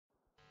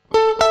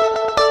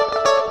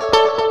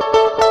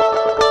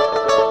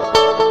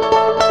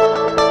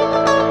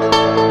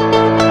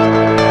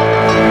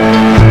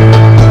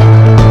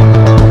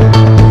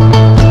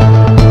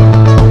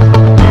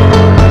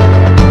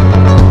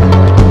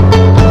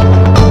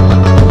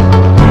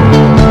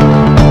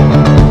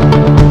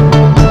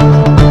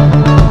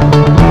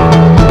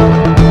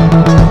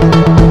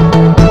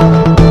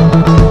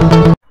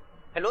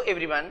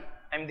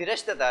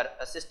Neeraj Tatar,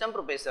 a system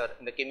professor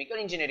in the Chemical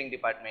Engineering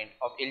Department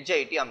of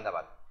LJIT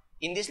Ahmedabad.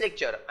 In this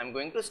lecture, I am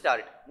going to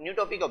start new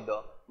topic of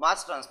the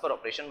mass transfer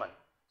operation 1.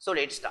 So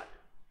let's start.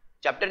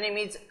 Chapter name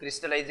is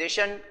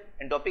crystallization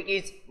and topic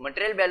is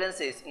material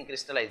balances in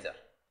crystallizer.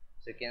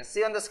 So you can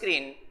see on the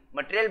screen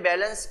material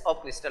balance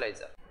of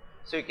crystallizer.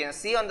 So you can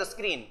see on the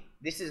screen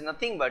this is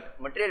nothing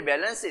but material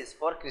balances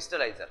for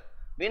crystallizer.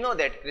 We know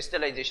that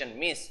crystallization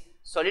means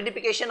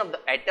solidification of the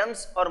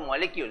atoms or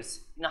molecules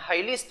in a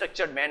highly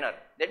structured manner,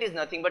 that is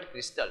nothing but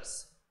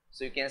crystals.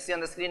 So you can see on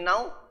the screen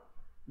now,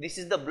 this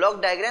is the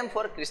block diagram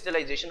for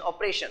crystallization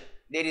operation.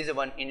 There is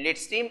one inlet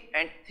stream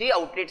and 3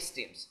 outlet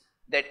streams.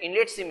 That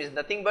inlet stream is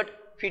nothing but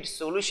feed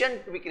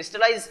solution to be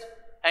crystallized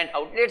and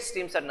outlet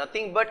streams are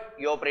nothing but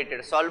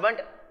evaporated solvent,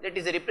 that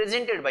is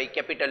represented by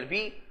capital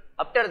V.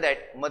 After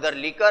that mother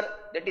liquor,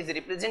 that is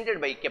represented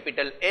by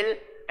capital L,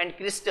 and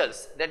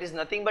crystals, that is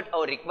nothing but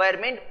our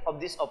requirement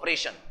of this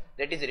operation,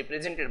 that is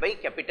represented by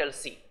capital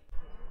C.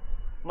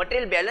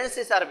 Material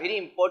balances are very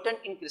important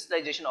in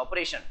crystallization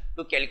operation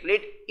to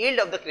calculate yield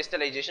of the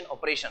crystallization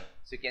operation.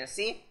 So you can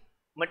see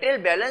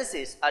material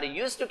balances are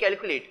used to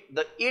calculate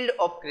the yield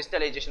of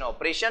crystallization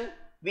operation,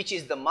 which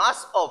is the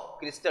mass of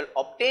crystal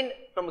obtained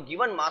from a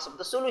given mass of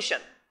the solution.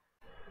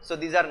 So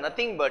these are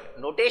nothing but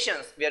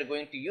notations we are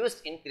going to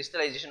use in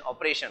crystallization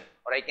operation,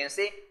 or I can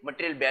say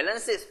material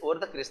balances over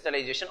the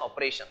crystallization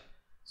operation.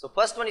 So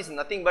first one is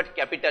nothing but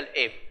capital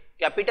F.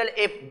 Capital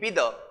F be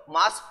the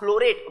mass flow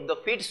rate of the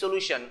feed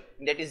solution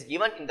that is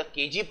given in the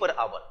kg per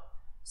hour.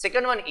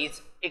 Second one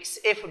is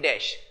XF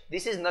dash.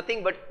 This is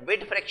nothing but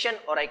weight fraction,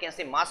 or I can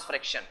say mass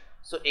fraction.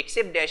 So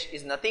XF dash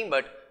is nothing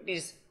but it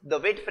is the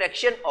weight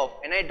fraction of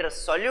anhydrous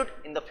solute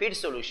in the feed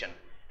solution.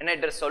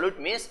 Anhydrous solute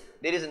means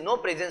there is no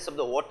presence of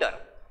the water.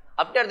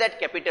 After that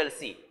capital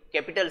C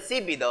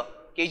be the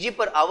kg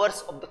per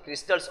hours of the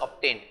crystals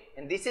obtained,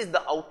 and this is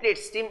the outlet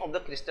stream of the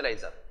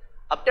crystallizer.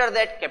 After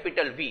that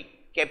capital V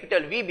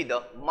be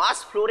the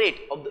mass flow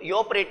rate of the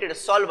evaporated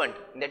solvent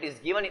that is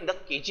given in the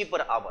kg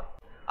per hour.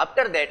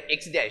 After that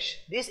X dash,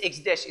 this X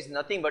dash is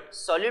nothing but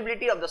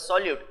solubility of the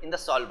solute in the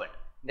solvent,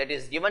 that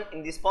is given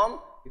in this form.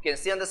 You can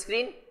see on the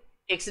screen.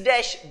 X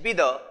dash be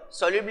the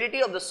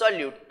solubility of the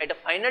solute at a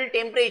final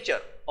temperature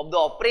of the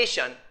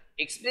operation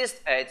expressed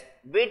as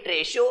weight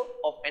ratio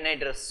of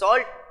anhydrous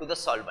salt to the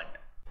solvent.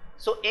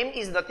 So M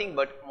is nothing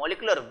but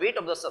molecular weight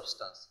of the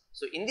substance.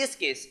 So in this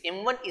case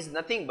M1 is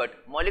nothing but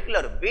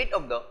molecular weight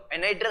of the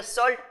anhydrous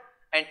salt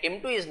and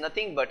M2 is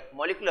nothing but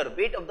molecular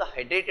weight of the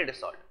hydrated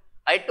salt.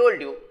 I told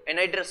you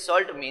anhydrous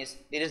salt means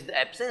there is the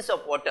absence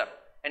of water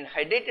and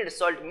hydrated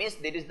salt means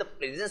there is the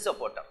presence of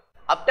water.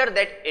 After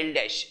that L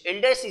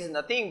dash is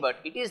nothing but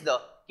it is the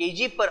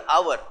kg per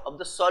hour of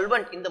the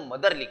solvent in the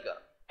mother liquor,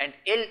 and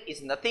L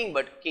is nothing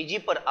but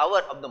kg per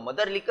hour of the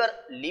mother liquor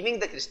leaving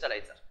the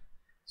crystallizer.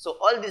 So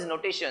all these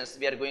notations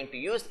we are going to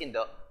use in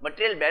the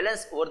material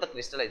balance over the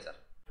crystallizer.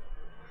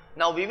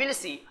 Now we will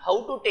see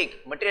how to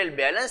take material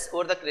balance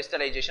over the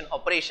crystallization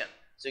operation.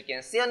 So you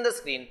can see on the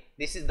screen,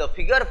 this is the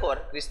figure for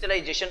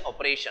crystallization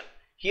operation.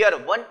 Here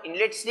one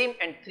inlet stream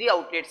and 3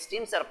 outlet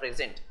streams are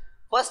present.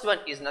 First one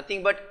is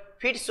nothing but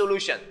feed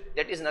solution,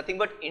 that is nothing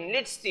but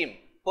inlet stream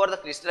for the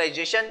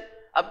crystallization.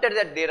 After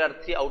that there are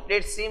 3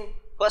 outlet stream.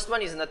 First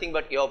one is nothing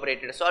but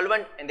evaporated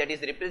solvent and that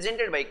is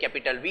represented by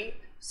capital V.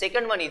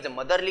 Second one is a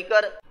mother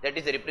liquor, that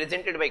is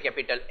represented by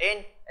capital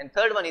N, and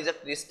third one is a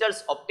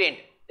crystals obtained,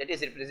 that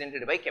is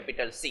represented by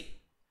capital C.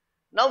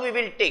 Now we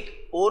will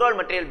take overall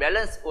material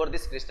balance over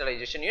this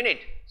crystallization unit.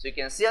 So you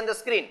can see on the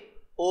screen,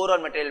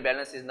 overall material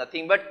balance is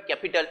nothing but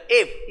capital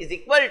F is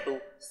equal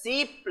to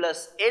C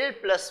plus L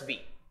plus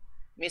V.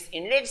 Means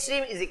inlet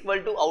stream is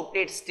equal to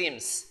outlet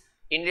streams.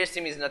 Inlet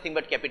stream is nothing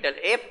but capital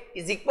F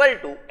is equal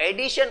to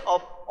addition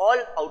of all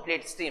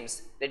outlet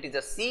streams, that is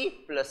a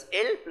C plus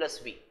L plus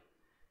V.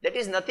 That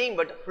is nothing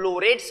but flow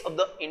rates of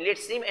the inlet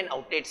stream and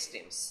outlet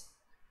streams.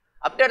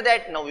 After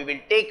that now we will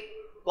take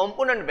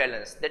component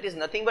balance, that is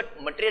nothing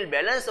but material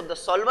balance of the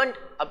solvent.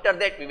 After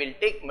that we will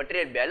take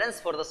material balance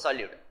for the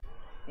solute.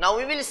 Now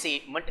we will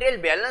see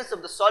material balance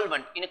of the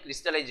solvent in a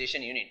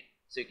crystallization unit.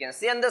 So you can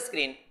see on the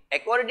screen,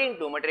 according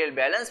to material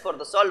balance for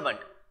the solvent,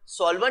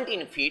 solvent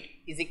in feed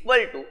is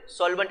equal to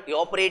solvent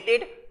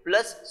evaporated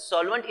plus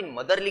solvent in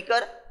mother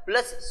liquor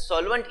plus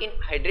solvent in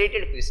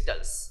hydrated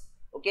crystals.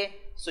 Okay,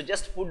 so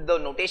just put the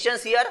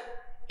notations here.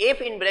 F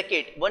in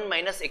bracket 1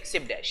 minus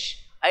XF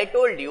dash. I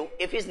told you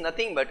F is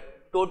nothing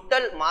but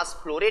total mass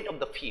flow rate of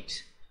the feed.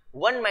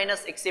 1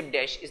 minus XF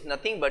dash is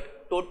nothing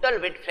but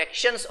total weight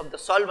fractions of the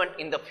solvent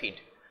in the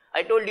feed.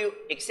 I told you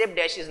XF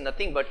dash is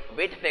nothing but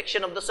weight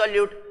fraction of the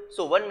solute.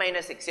 So 1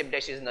 minus XF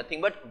dash is nothing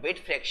but weight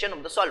fraction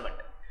of the solvent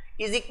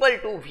is equal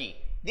to V.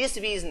 This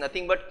V is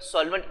nothing but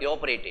solvent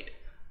evaporated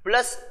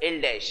plus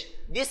L dash.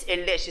 This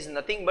L dash is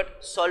nothing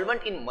but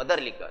solvent in mother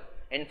liquor.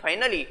 And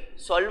finally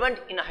solvent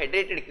in a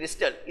hydrated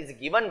crystal is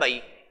given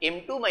by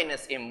M2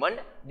 minus M1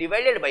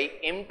 divided by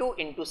M2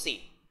 into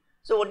C.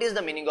 So what is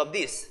the meaning of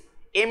this?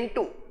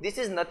 M2, this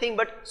is nothing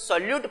but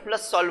solute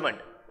plus solvent.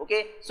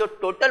 Okay, so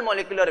total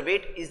molecular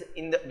weight is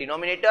in the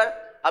denominator.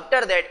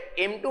 After that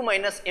M2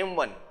 minus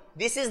M1,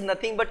 this is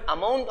nothing but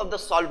amount of the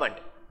solvent,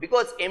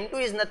 because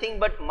M2 is nothing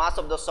but mass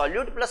of the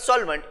solute plus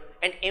solvent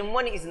and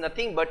M1 is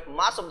nothing but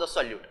mass of the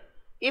solute.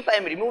 If I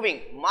am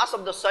removing mass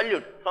of the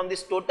solute from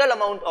this total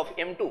amount of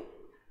M2,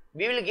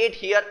 we will get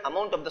here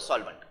amount of the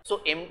solvent.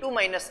 So M2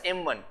 minus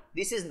M1,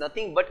 this is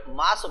nothing but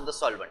mass of the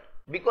solvent,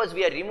 because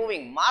we are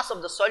removing mass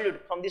of the solute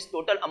from this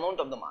total amount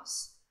of the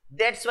mass.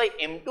 That's why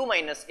M2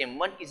 minus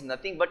M1 is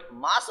nothing but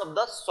mass of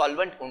the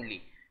solvent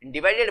only, and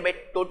divided by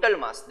total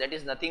mass, that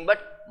is nothing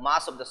but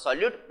mass of the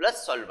solute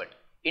plus solvent,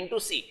 into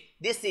C.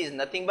 This is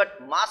nothing but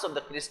mass of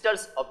the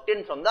crystals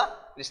obtained from the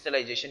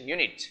crystallization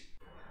unit.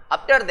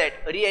 After that,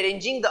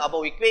 rearranging the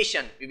above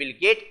equation, we will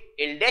get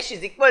L dash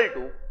is equal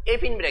to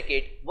F in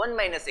bracket 1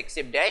 minus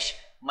XF dash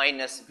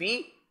minus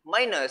V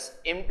minus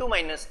M2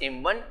 minus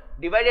M1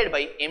 divided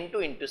by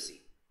M2 into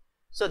C.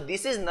 So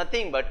this is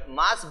nothing but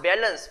mass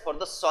balance for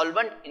the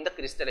solvent in the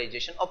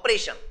crystallization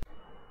operation.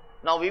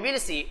 Now we will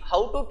see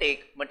how to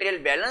take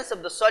material balance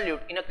of the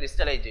solute in a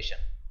crystallization.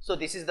 So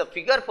this is the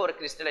figure for a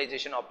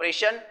crystallization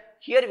operation.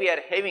 Here we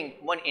are having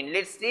one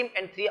inlet stream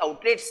and 3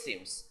 outlet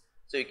streams.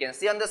 So you can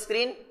see on the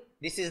screen,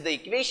 this is the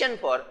equation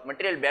for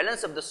material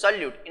balance of the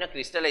solute in a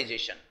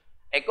crystallization.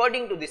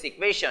 According to this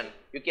equation,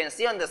 you can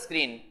see on the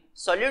screen,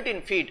 solute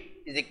in feed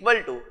is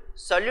equal to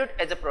solute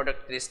as a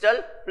product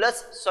crystal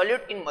plus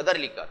solute in mother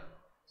liquor.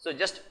 So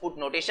just put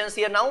notations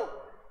here now.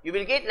 You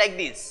will get like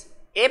this: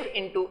 F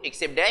into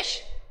XF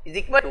dash is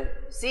equal to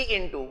C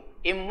into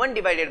M1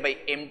 divided by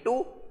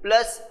M2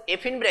 plus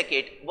F in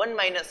bracket 1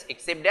 minus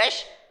XF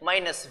dash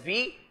minus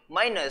V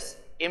minus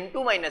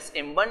M2 minus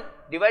M1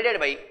 divided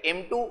by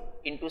M2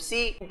 into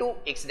C into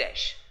X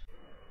dash.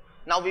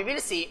 Now we will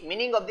see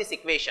meaning of this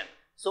equation.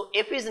 So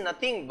F is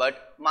nothing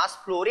but mass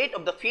flow rate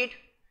of the feed,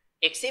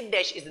 XF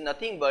dash is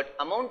nothing but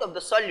amount of the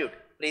solute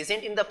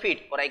present in the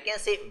feed, or I can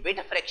say weight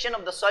fraction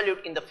of the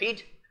solute in the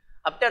feed.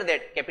 After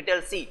that,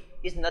 capital C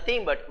is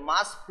nothing but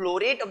mass flow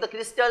rate of the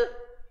crystal,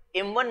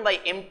 M1 by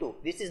M2,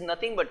 this is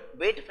nothing but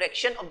weight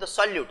fraction of the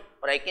solute,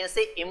 or I can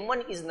say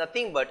M1 is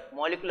nothing but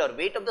molecular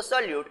weight of the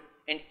solute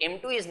and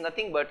M2 is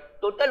nothing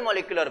but total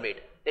molecular weight,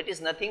 that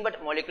is nothing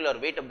but molecular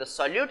weight of the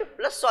solute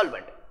plus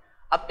solvent.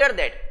 After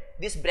that,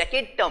 this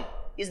bracket term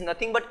is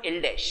nothing but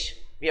L dash.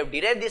 We have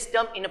derived this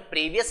term in a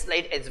previous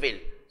slide as well.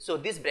 So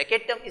this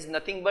bracket term is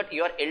nothing but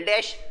your L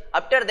dash.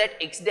 After that,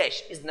 X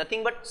dash is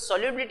nothing but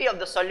solubility of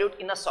the solute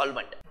in a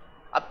solvent.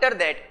 After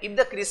that, if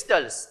the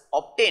crystals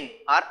obtained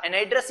are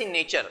anhydrous in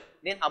nature,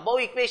 then above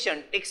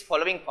equation takes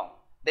following form.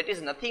 That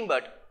is nothing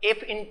but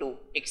F into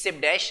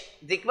XF dash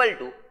is equal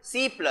to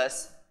C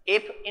plus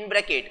F in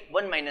bracket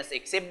 1 minus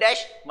XF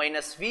dash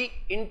minus V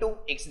into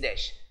X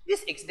dash.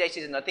 This X dash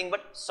is nothing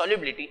but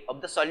solubility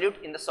of the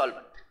solute in the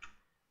solvent.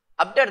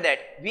 After that,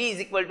 V is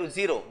equal to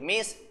 0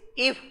 means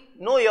if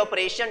no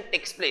evaporation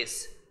takes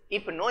place.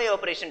 If no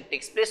evaporation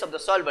takes place of the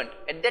solvent,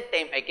 at that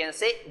time I can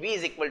say V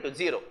is equal to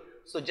 0.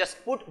 So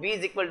just put V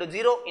is equal to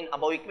 0 in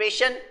above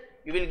equation,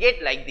 you will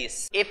get like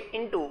this: F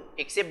into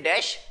XF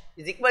dash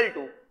is equal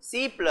to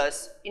C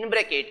plus in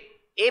bracket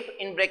F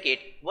in bracket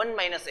 1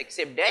 minus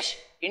XF dash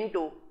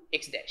into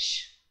X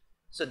dash.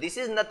 So this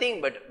is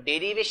nothing but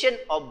derivation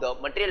of the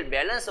material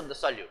balance of the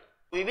solute.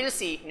 We will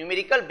see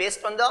numerical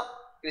based on the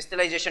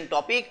crystallization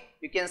topic.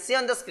 You can see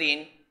on the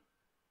screen,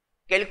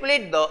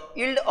 calculate the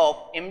yield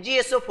of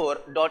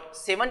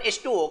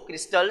MgSO4.7H2O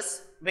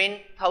crystals when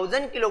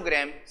 1000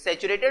 kg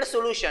saturated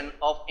solution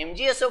of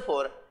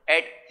MgSO4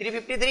 at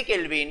 353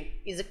 Kelvin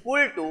is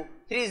cooled to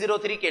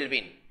 303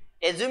 Kelvin,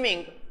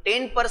 assuming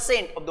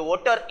 10% of the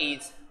water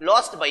is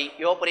lost by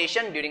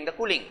evaporation during the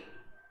cooling.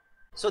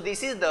 So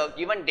this is the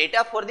given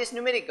data for this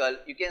numerical.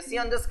 You can see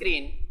on the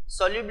screen,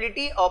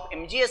 solubility of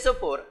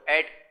MgSO4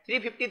 at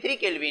 353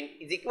 Kelvin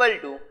is equal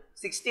to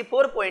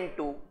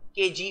 64.2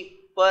 kg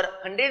per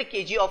 100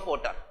 kg of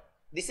water.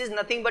 This is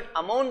nothing but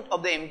amount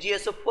of the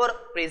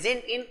MgSO4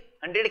 present in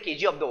 100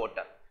 kg of the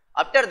water.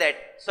 After that,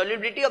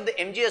 solubility of the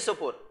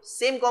MgSO4,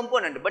 same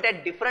component but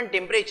at different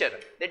temperature,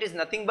 that is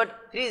nothing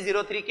but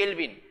 303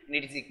 Kelvin, and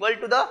it is equal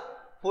to the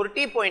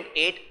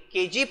 40.8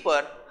 kg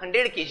per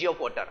 100 kg of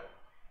water.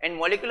 And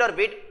molecular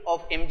weight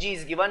of Mg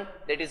is given,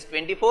 that is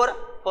 24,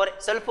 for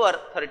sulfur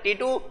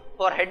 32,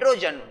 for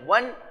hydrogen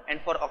 1,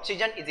 and for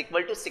oxygen is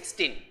equal to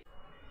 16.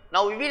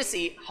 Now we will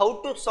see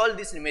how to solve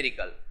this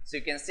numerical. So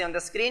you can see on the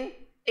screen,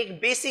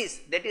 take basis,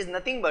 that is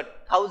nothing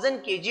but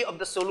 1000 kg of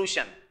the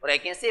solution, or I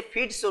can say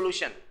feed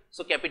solution.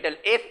 So capital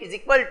F is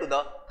equal to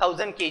the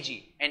 1000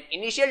 kg and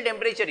initial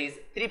temperature is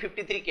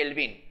 353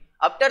 Kelvin.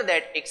 After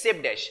that,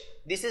 XF dash,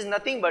 this is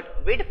nothing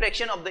but weight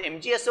fraction of the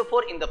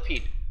MgSO4 in the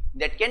feed.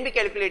 That can be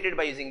calculated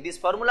by using this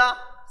formula.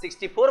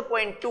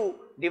 64.2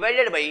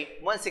 divided by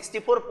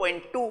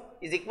 164.2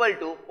 is equal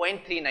to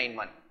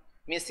 0.391.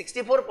 Means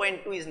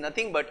 64.2 is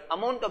nothing but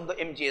amount of the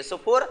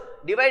MgSO4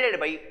 divided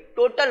by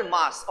total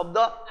mass of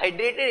the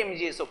hydrated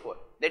MgSO4.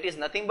 That is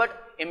nothing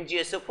but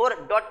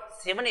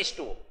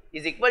MgSO4.7H2O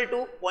is equal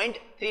to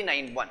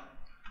 0.391.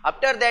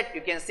 After that,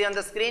 you can see on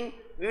the screen,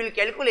 we will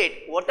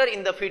calculate water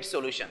in the feed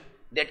solution.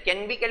 that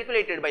can be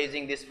calculated by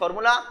using this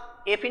formula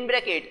f in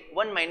bracket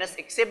 1 minus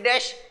xf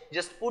dash.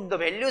 Just put the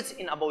values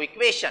in above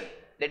equation,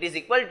 that is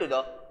equal to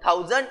the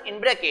 1000 in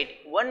bracket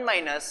 1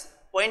 minus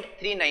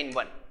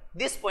 0.391.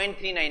 This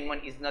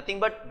 0.391 is nothing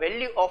but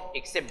value of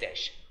xf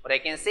dash, or I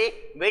can say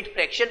weight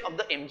fraction of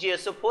the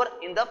MgSO4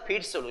 in the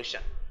feed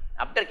solution.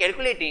 After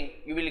calculating,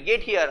 you will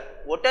get here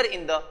water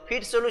in the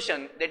feed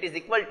solution, that is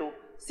equal to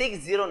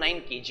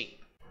 609 kg.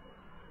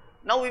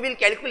 Now we will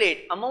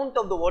calculate amount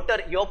of the water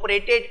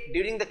evaporated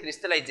during the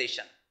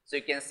crystallization. So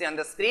you can see on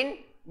the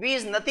screen, V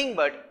is nothing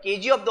but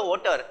kg of the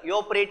water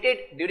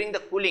evaporated during the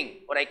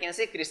cooling, or I can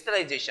say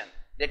crystallization,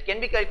 that can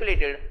be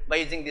calculated by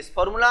using this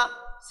formula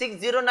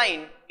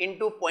 609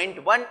 into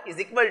 0.1 is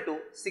equal to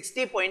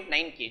 60.9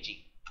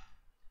 kg.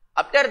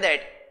 After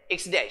that,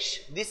 x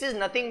dash, this is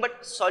nothing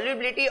but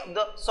solubility of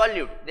the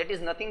solute, that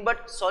is nothing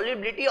but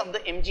solubility of the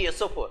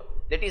MgSO4,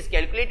 that is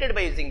calculated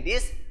by using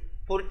this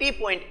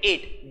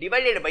 40.8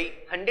 divided by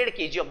 100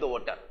 kg of the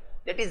water,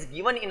 that is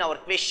given in our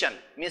question,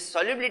 means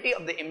solubility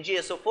of the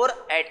MgSO4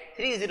 at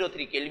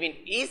 303 Kelvin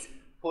is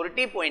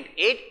 40.8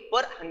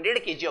 per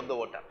 100 kg of the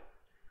water.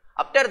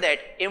 After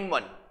that,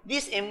 M1,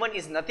 this M1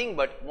 is nothing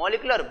but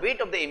molecular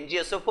weight of the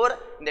MgSO4,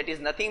 that is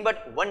nothing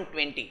but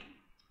 120.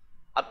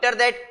 After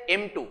that,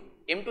 M2,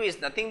 M2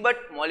 is nothing but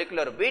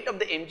molecular weight of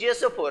the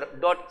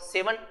MgSO4 dot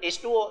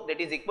 7H2O, that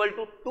is equal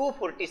to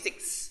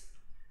 246.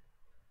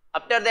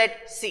 After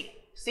that, C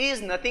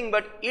is nothing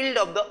but yield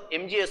of the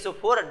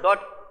MgSO4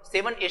 dot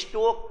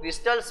 7H2O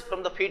crystals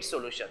from the feed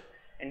solution,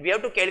 and we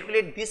have to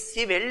calculate this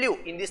C value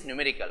in this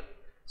numerical.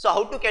 So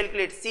how to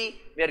calculate C,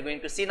 we are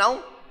going to see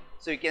now.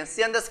 So you can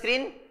see on the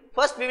screen,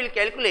 first we will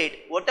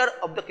calculate water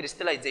of the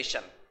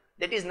crystallization,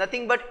 that is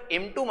nothing but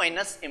M2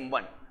 minus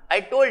M1. I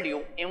told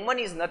you M1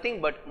 is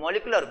nothing but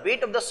molecular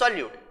weight of the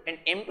solute and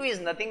M2 is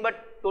nothing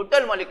but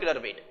total molecular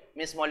weight,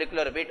 means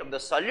molecular weight of the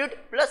solute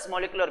plus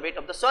molecular weight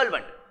of the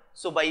solvent.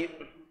 So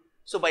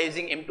by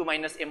using M2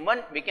 minus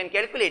M1, we can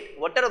calculate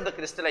water of the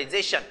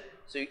crystallization.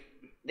 So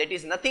that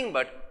is nothing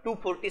but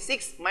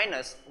 246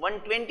 minus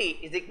 120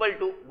 is equal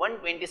to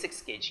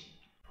 126 kg.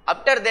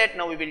 After that,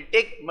 now we will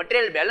take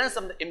material balance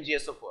of the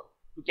MgSO4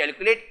 to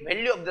calculate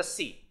value of the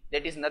C,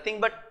 that is nothing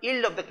but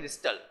yield of the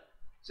crystal.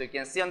 So you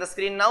can see on the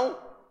screen now,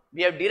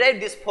 we have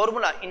derived this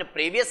formula in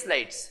previous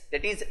slides,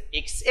 that is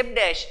xf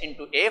dash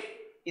into f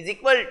is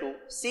equal to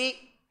C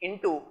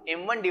into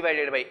M1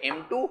 divided by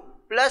M2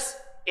 plus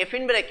f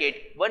in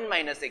bracket 1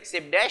 minus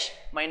xf dash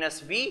minus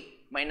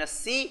V minus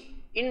C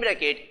in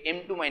bracket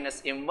M2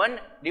 minus M1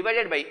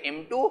 divided by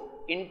M2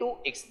 into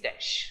x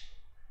dash.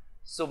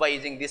 So by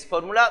using this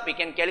formula, we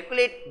can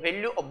calculate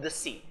value of the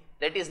C,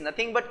 that is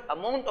nothing but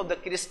amount of the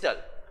crystal.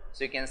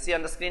 So you can see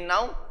on the screen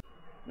now.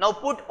 Now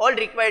put all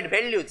required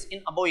values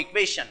in above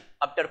equation.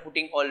 After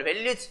putting all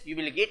values, you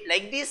will get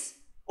like this.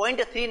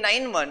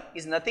 0.391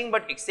 is nothing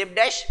but xf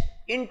dash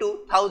into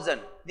 1000.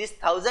 This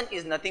 1000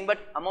 is nothing but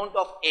amount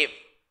of F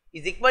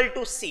is equal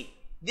to C.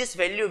 This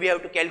value we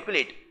have to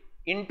calculate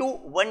into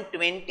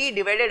 120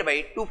 divided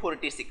by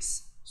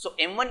 246. So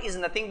M1 is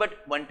nothing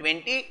but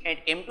 120 and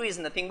M2 is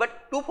nothing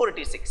but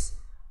 246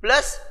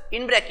 plus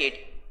in bracket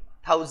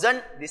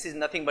 1000, this is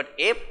nothing but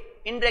F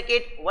in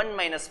bracket 1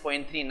 minus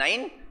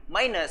 0.39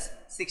 minus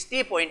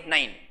 60.9,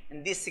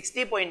 and this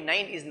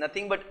 60.9 is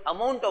nothing but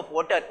amount of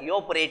water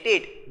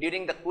evaporated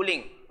during the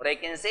cooling, or I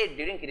can say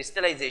during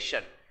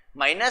crystallization,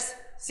 minus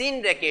C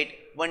in bracket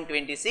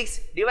 126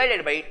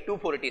 divided by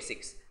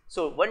 246.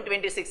 So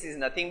 126 is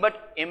nothing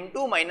but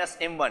M2 minus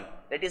M1,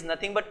 that is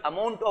nothing but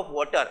amount of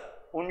water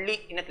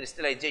only in a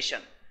crystallization,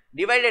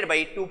 divided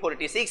by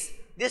 246.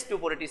 This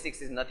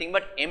 246 is nothing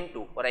but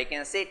M2, or I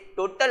can say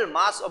total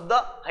mass of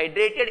the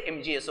hydrated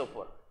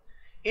MgSO4,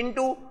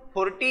 into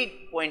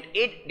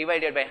 40.8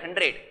 divided by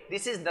 100.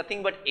 This is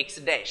nothing but x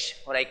dash,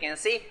 or I can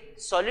say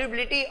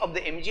solubility of the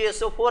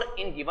MgSO4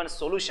 in given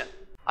solution.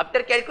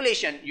 After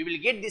calculation, you will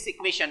get this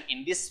equation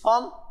in this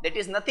form, that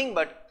is nothing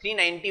but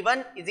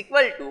 391 is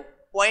equal to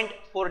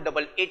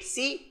 0.488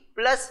 C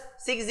plus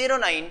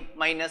 609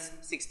 minus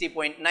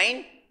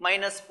 60.9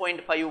 minus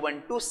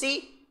 0.512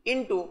 C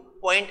into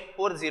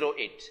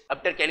 0.408.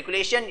 After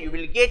calculation, you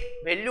will get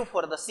value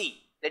for the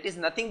C, that is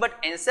nothing but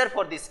answer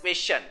for this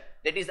question,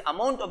 that is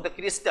amount of the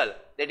crystal,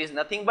 that is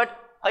nothing but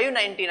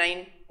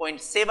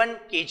 599.7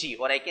 kg,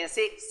 or I can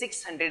say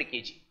 600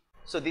 kg.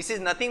 So this is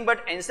nothing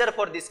but answer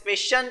for this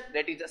question,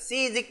 that is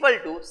C is equal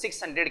to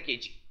 600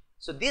 kg.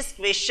 So this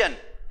question,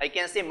 I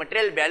can say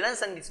material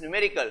balance and this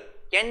numerical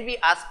can be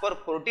asked for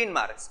 14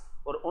 marks,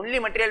 or only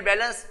material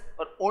balance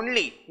or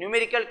only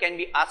numerical can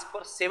be asked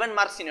for 7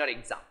 marks in your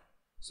exam.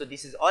 So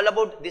this is all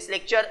about this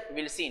lecture.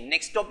 We will see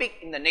next topic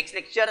in the next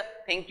lecture.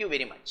 Thank you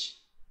very much.